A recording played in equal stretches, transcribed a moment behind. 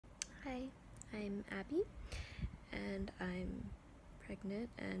Hi, I'm Abby, and I'm pregnant,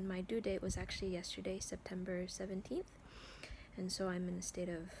 and my due date was actually yesterday, September 17th, and so I'm in a state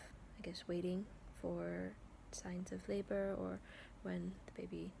of, waiting for signs of labor or when the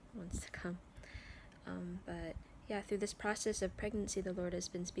baby wants to come. But yeah, through this process of pregnancy, the Lord has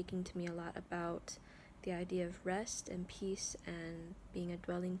been speaking to me a lot about the idea of rest and peace and being a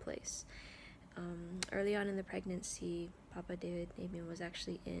dwelling place. Early on in the pregnancy, Papa David Namian was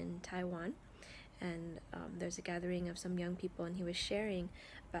actually in Taiwan, and there's a gathering of some young people, and he was sharing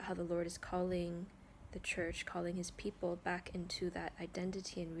about how the Lord is calling the church, calling his people back into that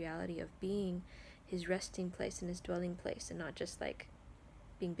identity and reality of being his resting place and his dwelling place, and not just like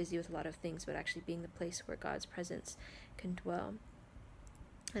being busy with a lot of things, but actually being the place where God's presence can dwell.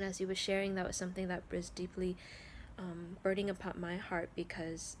 And as he was sharing, that was something that was deeply burning upon my heart,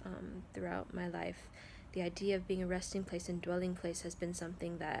 because throughout my life, the idea of being a resting place and dwelling place has been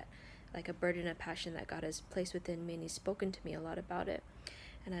something that, like a burden, a passion that God has placed within me, and he's spoken to me a lot about it.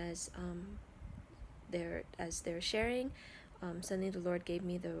 And as they're sharing, suddenly the Lord gave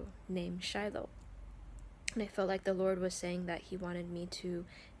me the name Shiloh. And I felt like the Lord was saying that he wanted me to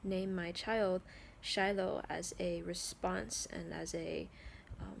name my child Shiloh as a response, and as a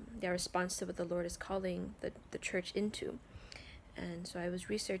response to what the Lord is calling the church into. And so I was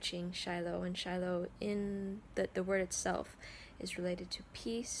researching Shiloh, and Shiloh, in the word itself, is related to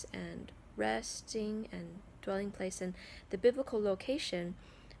peace and resting and dwelling place. And the biblical location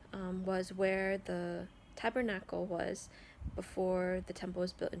was where the tabernacle was before the temple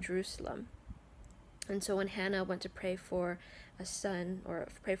was built in Jerusalem. And so when Hannah went to pray for a son, or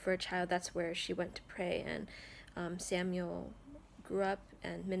pray for a child, that's where she went to pray. And Samuel grew up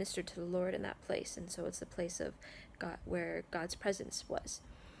and ministered to the Lord in that place. And so it's the place of God, where God's presence was.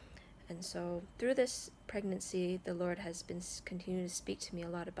 And so through this pregnancy, the Lord has been continuing to speak to me a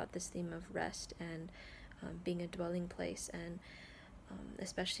lot about this theme of rest and being a dwelling place, and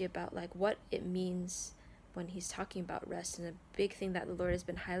especially about like what it means when he's talking about rest. And a big thing that the Lord has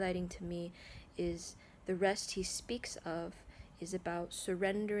been highlighting to me is the rest he speaks of is about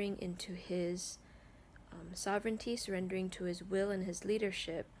surrendering into his sovereignty, surrendering to his will and his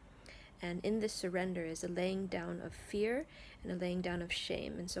leadership. And in this surrender is a laying down of fear and a laying down of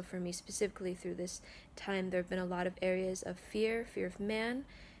shame. And so for me specifically, through this time, there have been a lot of areas of fear of man,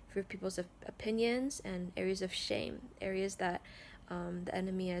 fear of people's opinions, and areas of shame, areas that the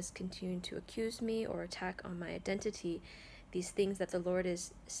enemy has continued to accuse me or attack on my identity. These things that the Lord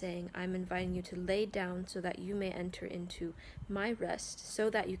is saying, I'm inviting you to lay down so that you may enter into my rest, so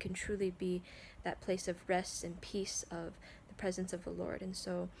that you can truly be that place of rest and peace of the presence of the Lord. And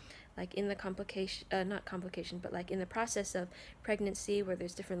so, like in the like in the process of pregnancy, where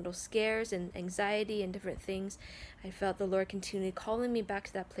there's different little scares and anxiety and different things, I felt the Lord continually calling me back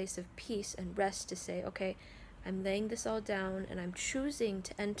to that place of peace and rest, to say, okay, I'm laying this all down, and I'm choosing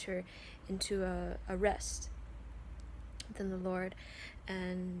to enter into a rest within the Lord.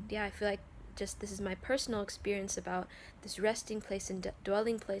 And yeah, I feel like just this is my personal experience about this resting place and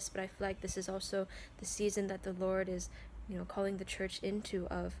dwelling place, but I feel like this is also the season that the Lord is, calling the church into,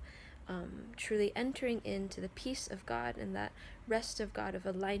 of truly entering into the peace of God and that rest of God, of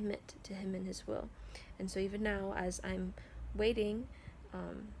alignment to him and his will. And so even now, as I'm waiting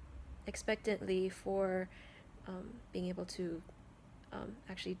expectantly for being able to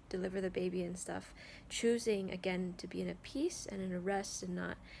actually deliver the baby and stuff, choosing again to be in a peace and in a rest, and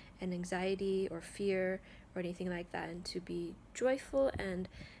not an anxiety or fear or anything like that, and to be joyful and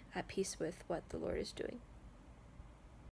at peace with what the Lord is doing.